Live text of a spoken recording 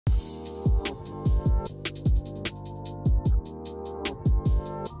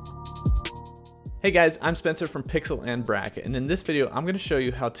Hey guys, I'm Spencer from Pixel and Bracket, and in this video I'm going to show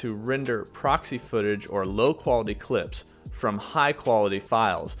you how to render proxy footage or low quality clips from high quality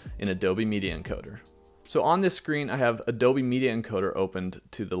files in Adobe Media Encoder. So on this screen I have Adobe Media Encoder opened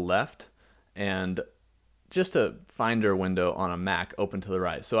to the left and just a Finder window on a Mac open to the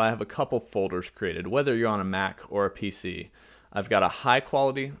right. So I have a couple folders created, whether you're on a Mac or a PC. I've got a high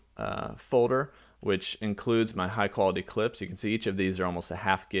quality folder which includes my high quality clips. You can see each of these are almost a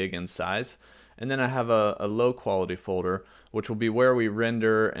 ½ gig in size. And then I have a low quality folder, which will be where we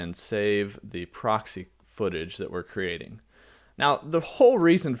render and save the proxy footage that we're creating. Now, the whole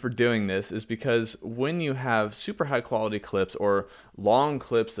reason for doing this is because when you have super high quality clips or long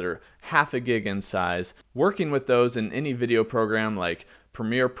clips that are ½ gig in size, working with those in any video program like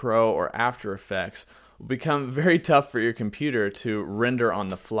Premiere Pro or After Effects will become very tough for your computer to render on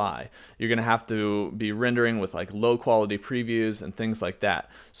the fly. You're going to have to be rendering with like low quality previews and things like that.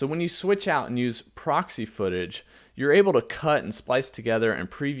 So when you switch out and use proxy footage, you're able to cut and splice together and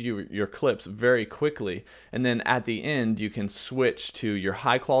preview your clips very quickly, and then at the end you can switch to your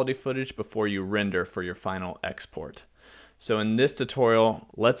high quality footage before you render for your final export. So in this tutorial,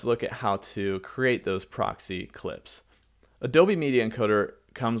 let's look at how to create those proxy clips. Adobe Media Encoder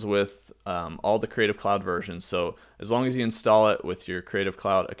comes with all the Creative Cloud versions, so as long as you install it with your Creative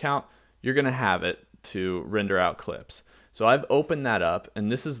Cloud account, you're going to have it to render out clips. So I've opened that up,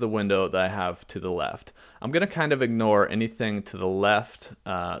 and this is the window that I have to the left. I'm going to kind of ignore anything to the left,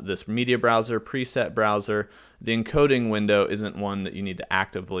 this media browser, preset browser. The encoding window isn't one that you need to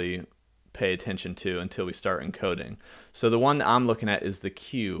actively pay attention to until we start encoding. So the one that I'm looking at is the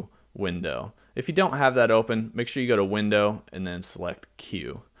queue window. If you don't have that open, make sure you go to Window and then select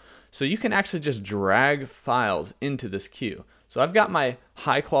Queue. So you can actually just drag files into this queue. So I've got my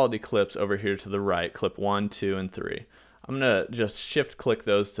high quality clips over here to the right, clip 1, 2, and 3. I'm going to just shift click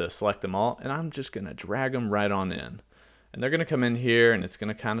those to select them all, and I'm just going to drag them right on in. And they're going to come in here, and it's going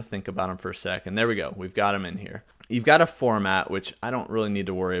to kind of think about them for a second. There we go. We've got them in here. You've got a format, which I don't really need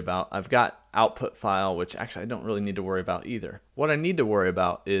to worry about. I've got output file, which actually I don't really need to worry about either. What I need to worry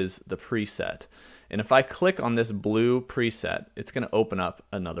about is the preset. And if I click on this blue preset, it's going to open up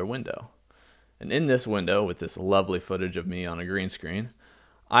another window. And in this window, with this lovely footage of me on a green screen,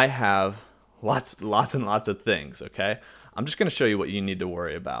 I have lots and lots of things, okay? I'm just going to show you what you need to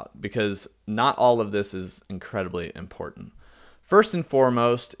worry about because not all of this is incredibly important. First and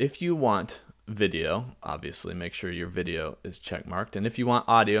foremost, if you want video, obviously make sure your video is checkmarked, and if you want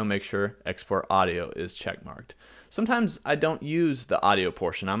audio, make sure export audio is checkmarked. Sometimes I don't use the audio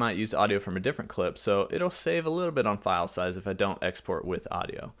portion. I might use audio from a different clip, so it'll save a little bit on file size if I don't export with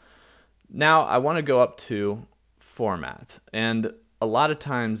audio. Now I want to go up to format, and a lot of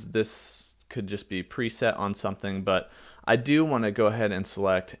times this could just be preset on something, but I do want to go ahead and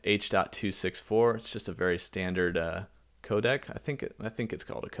select H.264. It's just a very standard codec. I think it's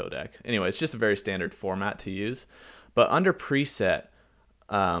called a codec. Anyway, it's just a very standard format to use. But under preset,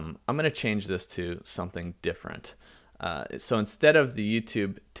 I'm going to change this to something different. So instead of the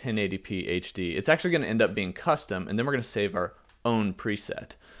YouTube 1080p HD, it's actually going to end up being custom, and then we're going to save our own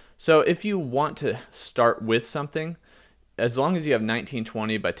preset. So if you want to start with something, as long as you have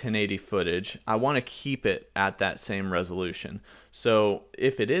 1920 by 1080 footage, I want to keep it at that same resolution. So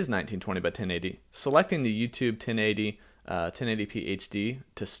if it is 1920 by 1080, selecting the YouTube 1080 1080p HD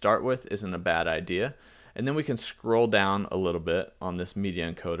to start with isn't a bad idea. And then we can scroll down a little bit on this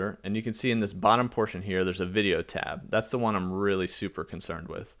media encoder, and you can see in this bottom portion here there's a video tab. That's the one I'm really super concerned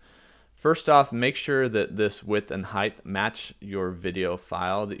with. First off, make sure that this width and height match your video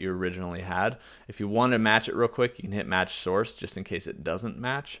file that you originally had. If you want to match it real quick, you can hit match source just in case it doesn't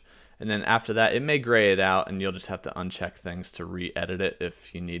match. And then after that, it may gray it out and you'll just have to uncheck things to re-edit it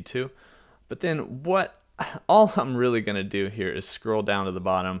if you need to. But then all I'm really going to do here is scroll down to the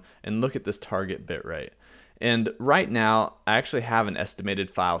bottom and look at this target bitrate. And right now, I actually have an estimated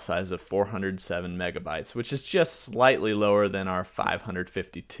file size of 407 megabytes, which is just slightly lower than our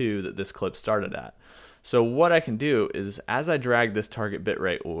 552 that this clip started at. So what I can do is, as I drag this target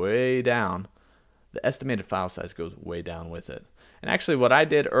bitrate way down, the estimated file size goes way down with it. And actually what I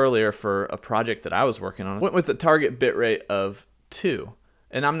did earlier for a project that I was working on, went with the target bitrate of 2.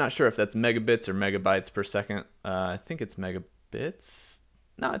 And I'm not sure if that's megabits or megabytes per second. I think it's megabits.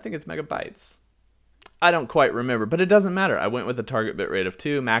 No, I think it's megabytes. I don't quite remember, but it doesn't matter. I went with a target bitrate of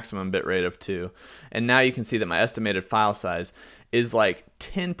 2, maximum bitrate of 2, and now you can see that my estimated file size is like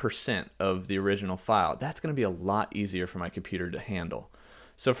 10% of the original file. That's going to be a lot easier for my computer to handle.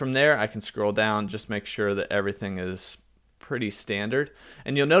 So from there, I can scroll down, just make sure that everything is pretty standard,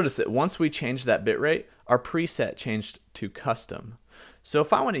 and you'll notice that once we change that bitrate, our preset changed to custom. So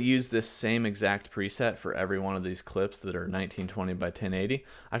if I want to use this same exact preset for every one of these clips that are 1920 by 1080,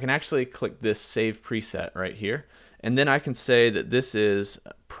 I can actually click this Save Preset right here, and then I can say that this is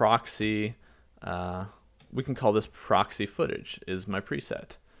Proxy, we can call this Proxy Footage is my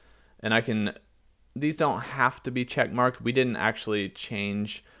preset. And I can, these don't have to be check marked. We didn't actually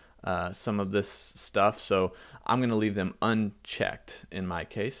change some of this stuff, so I'm going to leave them unchecked in my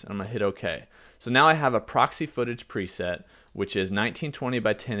case. I'm going to hit OK. So now I have a proxy footage preset, which is 1920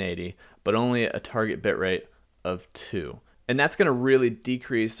 by 1080, but only a target bitrate of 2. And that's going to really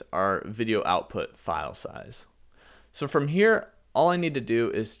decrease our video output file size. So from here, all I need to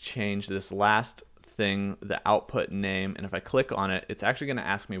do is change this last thing, the output name, and if I click on it, it's actually going to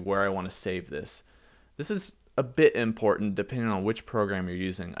ask me where I want to save this. This is a bit important depending on which program you're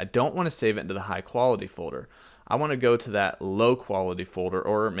using. I don't want to save it into the high quality folder. I want to go to that low quality folder,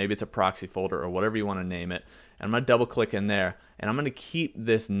 or maybe it's a proxy folder or whatever you want to name it. And I'm going to double click in there, and I'm going to keep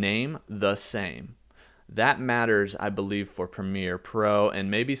this name the same. That matters, I believe, for Premiere Pro and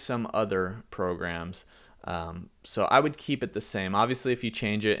maybe some other programs. So I would keep it the same. Obviously, if you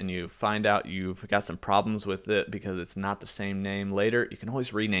change it and you find out you've got some problems with it because it's not the same name later, you can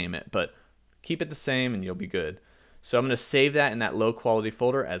always rename it, but keep it the same and you'll be good. So I'm going to save that in that low quality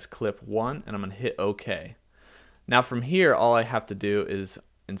folder as clip 1, and I'm going to hit OK. Now from here, all I have to do is,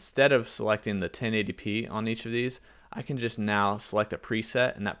 instead of selecting the 1080p on each of these, I can just now select a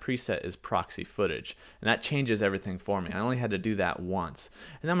preset, and that preset is proxy footage. And that changes everything for me. I only had to do that once.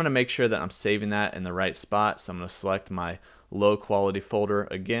 And I'm going to make sure that I'm saving that in the right spot. So I'm going to select my low quality folder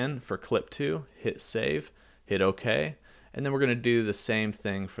again for clip 2, hit save, hit OK. And then we're going to do the same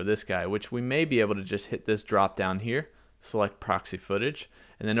thing for this guy, which we may be able to just hit this drop down here, select proxy footage,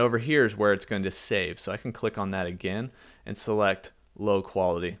 and then over here is where it's going to save. So I can click on that again and select low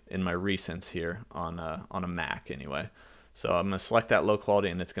quality in my recents here on a Mac anyway. So I'm going to select that low quality,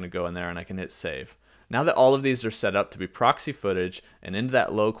 and it's going to go in there, and I can hit save. Now that all of these are set up to be proxy footage and into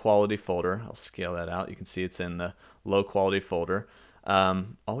that low quality folder, I'll scale that out. You can see it's in the low quality folder.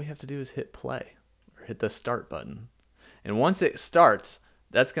 All we have to do is hit play or hit the start button. And once it starts,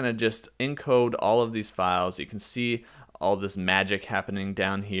 that's going to just encode all of these files. You can see all this magic happening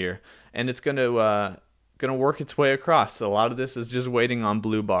down here, and it's going to work its way across. So a lot of this is just waiting on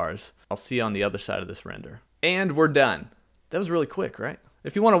blue bars. I'll see you on the other side of this render. And we're done. That was really quick, right?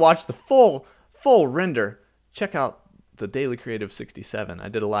 If you want to watch the full render, check out the Daily Creative 67. I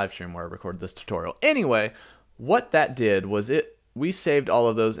did a live stream where I recorded this tutorial. Anyway, what that did was we saved all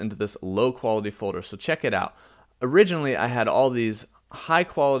of those into this low quality folder. So check it out. Originally, I had all these high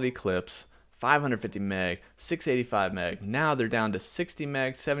quality clips, 550 meg, 685 meg. Now they're down to 60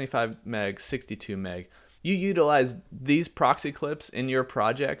 meg, 75 meg, 62 meg. You utilize these proxy clips in your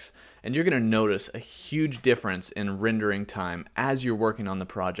projects, and you're going to notice a huge difference in rendering time as you're working on the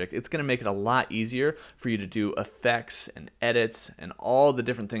project. It's going to make it a lot easier for you to do effects and edits and all the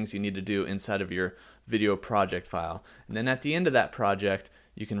different things you need to do inside of your video project file. And then at the end of that project,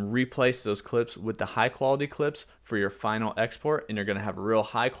 you can replace those clips with the high quality clips for your final export, and you're going to have a real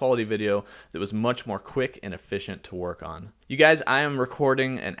high quality video that was much more quick and efficient to work on. You guys, I am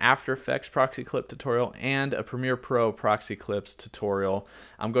recording an After Effects proxy clip tutorial and a Premiere Pro proxy clips tutorial.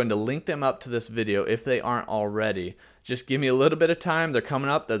 I'm going to link them up to this video if they aren't already. Just give me a little bit of time. They're coming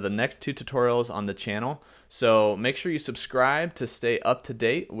up. They're the next 2 tutorials on the channel. So make sure you subscribe to stay up to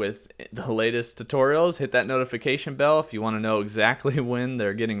date with the latest tutorials. Hit that notification bell if you want to know exactly when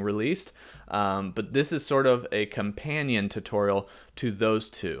they're getting released. But this is sort of a companion tutorial to those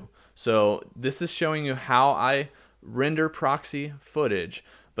 2. So this is showing you how I render proxy footage,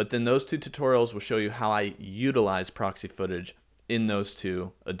 but then those 2 tutorials will show you how I utilize proxy footage in those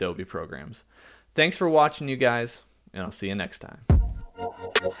 2 Adobe programs. Thanks for watching, you guys, and I'll see you next time.